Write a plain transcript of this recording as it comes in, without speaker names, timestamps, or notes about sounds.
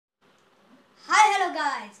Hello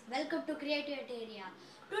guys, welcome to Creativity Area.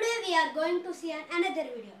 Today we are going to see another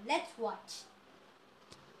video. Let's watch.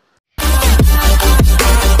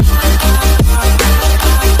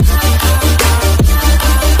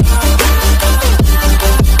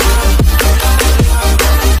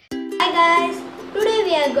 Hi guys, today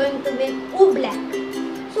we are going to make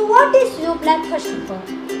Ooblack. So what is Ooblack first of all?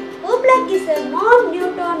 Ooblack is a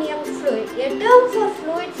non-Newtonian fluid, a term for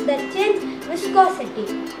fluids that change viscosity,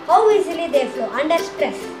 how easily they flow under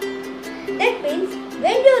stress. That means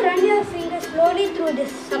when you run your finger slowly through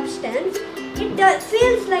this substance, it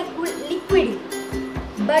feels like liquid.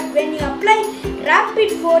 But when you apply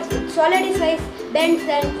rapid force, it solidifies, bends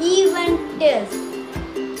and even tears.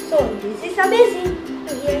 So this is amazing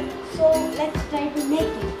to hear. So let's try to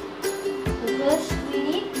make it. So first we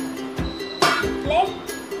need plate,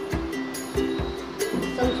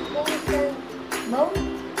 some spoons and bowl,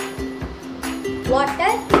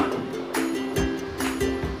 water,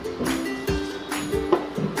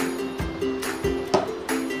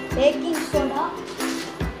 baking soda,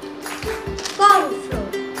 corn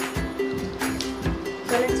flour.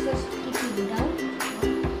 So let's first keep it down.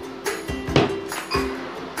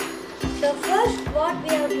 So first what we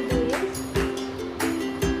have to do is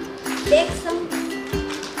take some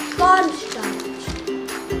corn starch.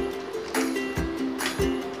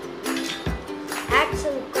 Add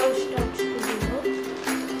some corn starch to the bowl.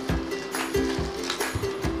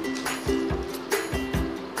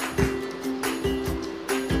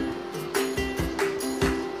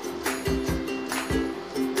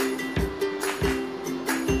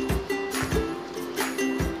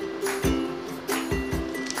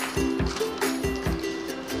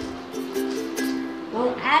 Now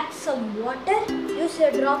add some water. Use a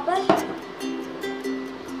dropper.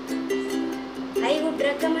 I would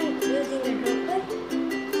recommend using a dropper.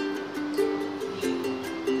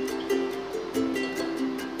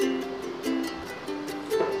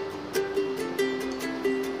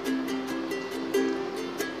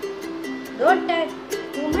 Don't add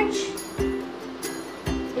too much.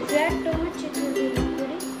 If you add too much, it will be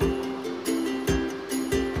liquid.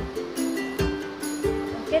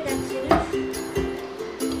 Okay, that's enough.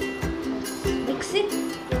 Mix it.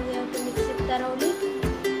 So we have to mix it thoroughly.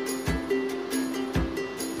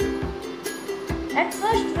 At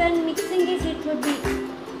first, when mixing it, it would be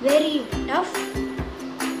very tough.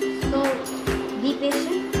 So be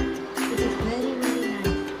patient. It is very nice.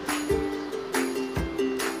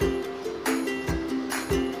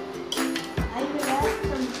 I will add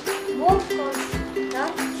some more corn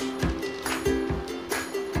starch.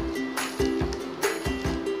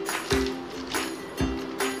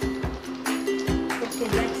 Okay,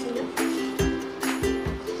 that's enough.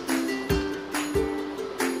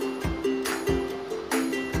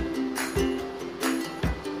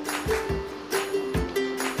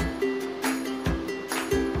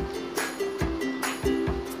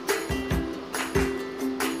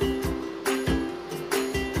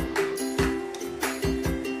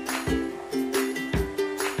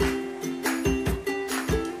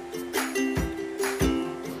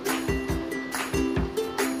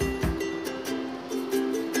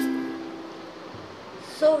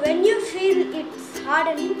 So when you feel it's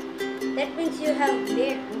hardening, that means you have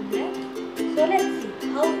made Ooblack. So let's see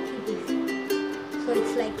how it is. So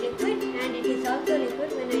it's like liquid and it is also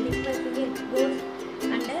liquid. When I dip my finger, it goes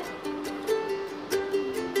under.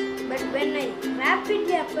 But when I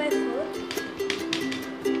rapidly apply force,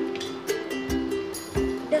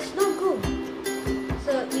 it does not go.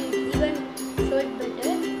 So you even show it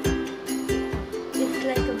better. It's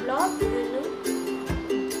like a block, you know.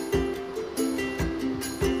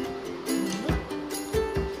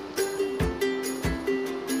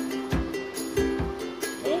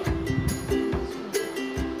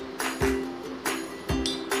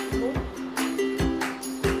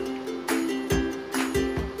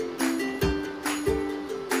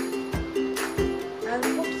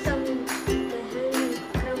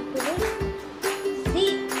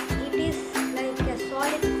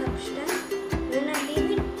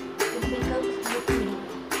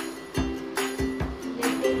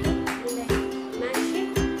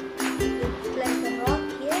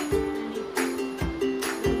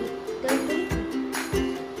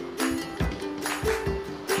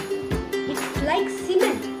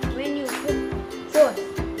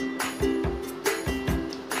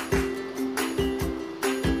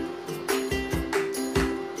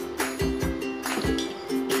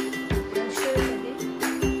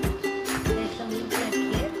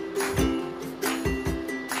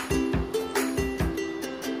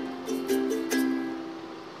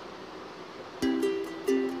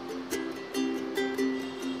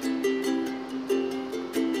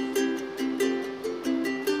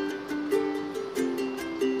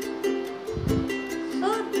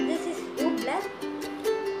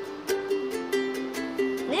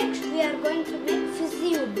 going to make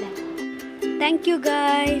fizzy Ooblack. Thank you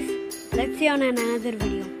guys. Let's see on another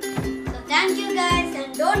video. So thank you guys,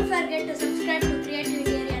 and don't forget to subscribe to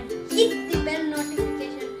Creativity Area and hit the bell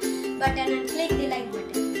notification button and click